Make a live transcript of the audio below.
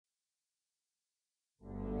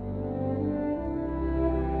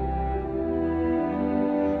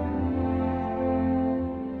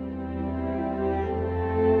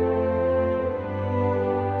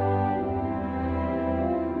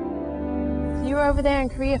You were over there in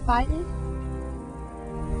Korea fighting?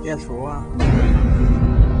 Yes, for a while.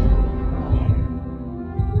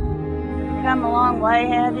 Come a long way,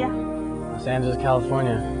 have you? Los Angeles,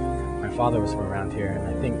 California. My father was from around here, and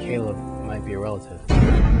I think Caleb might be a relative. He's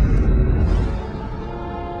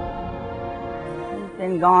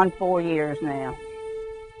been gone 4 years now.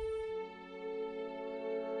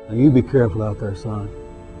 Now you be careful out there, son.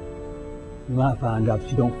 You might find out that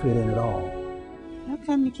you don't fit in at all. How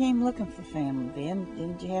come you came looking for family, Ben?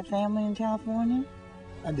 Didn't you have family in California?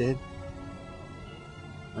 I did.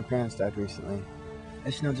 My parents died recently. I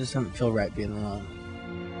just know it just doesn't feel right being alone.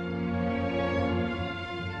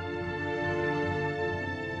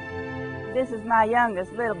 This is my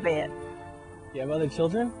youngest little bit. You have other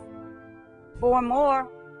children? 4 more.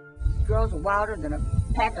 Girls are wilder than a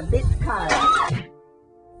pack of bitch coyotes.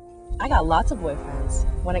 I got lots of boyfriends,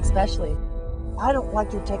 one especially. I don't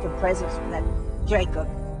like you taking presents from that Jacob.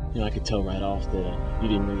 You know, I could tell right off that you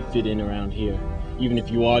didn't really fit in around here. Even if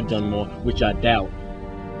you are done more, which I doubt.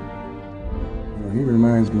 You know, he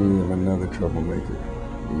reminds me of another troublemaker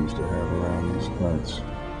we used to have around these parts.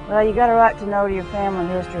 Well, you got a right to know your family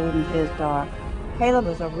history isn't his dark. Caleb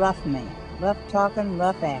was a rough man. Rough talking,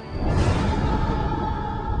 rough acting.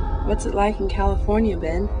 What's it like in California,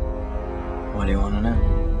 Ben? Why do you want to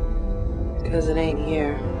know? Because it ain't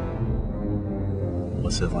here.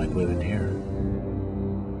 What's it like living here?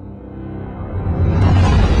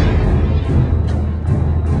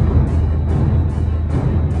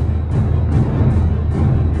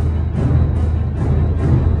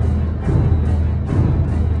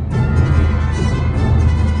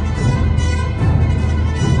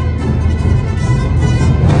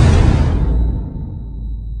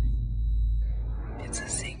 It's a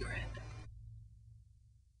secret.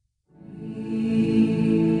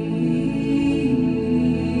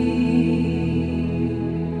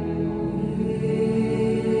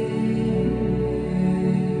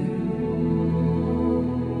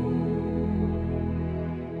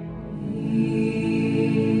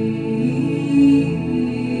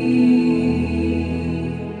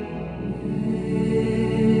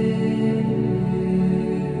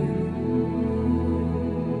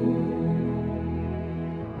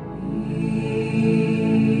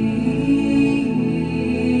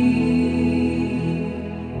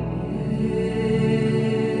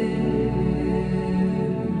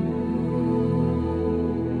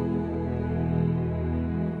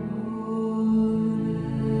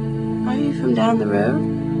 Are you from down the road?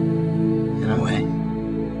 In a way.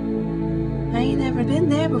 I ain't never been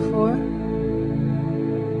there before.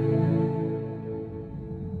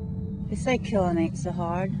 They say killing ain't so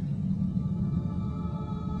hard.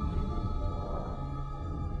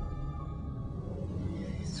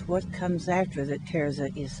 It's what comes after that tears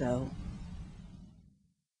at you so.